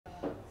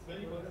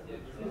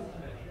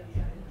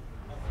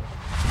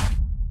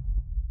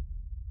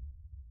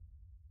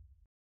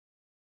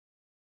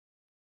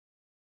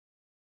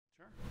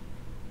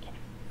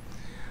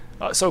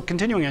So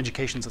continuing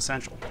education is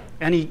essential.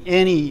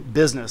 Any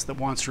business that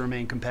wants to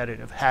remain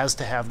competitive has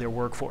to have their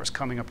workforce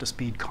coming up to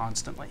speed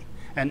constantly.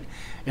 And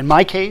in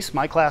my case,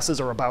 my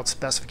classes are about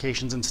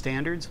specifications and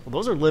standards. Well,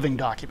 those are living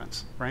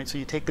documents, right? So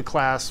you take the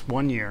class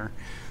 1 year,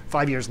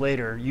 5 years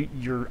later,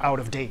 you're out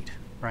of date,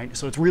 right?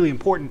 So it's really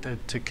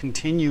important to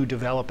continue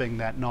developing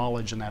that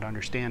knowledge and that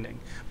understanding.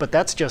 But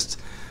that's just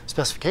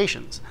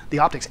specifications. The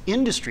optics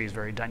industry is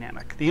very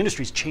dynamic. The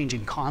industry is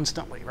changing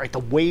constantly, right? The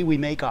way we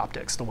make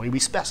optics, the way we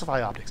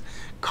specify optics,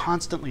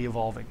 constantly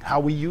evolving.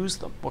 How we use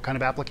them, what kind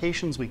of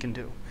applications we can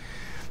do.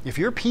 If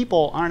your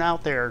people aren't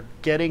out there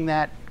getting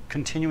that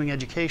continuing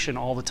education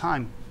all the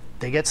time,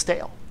 they get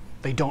stale.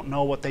 They don't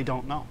know what they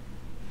don't know.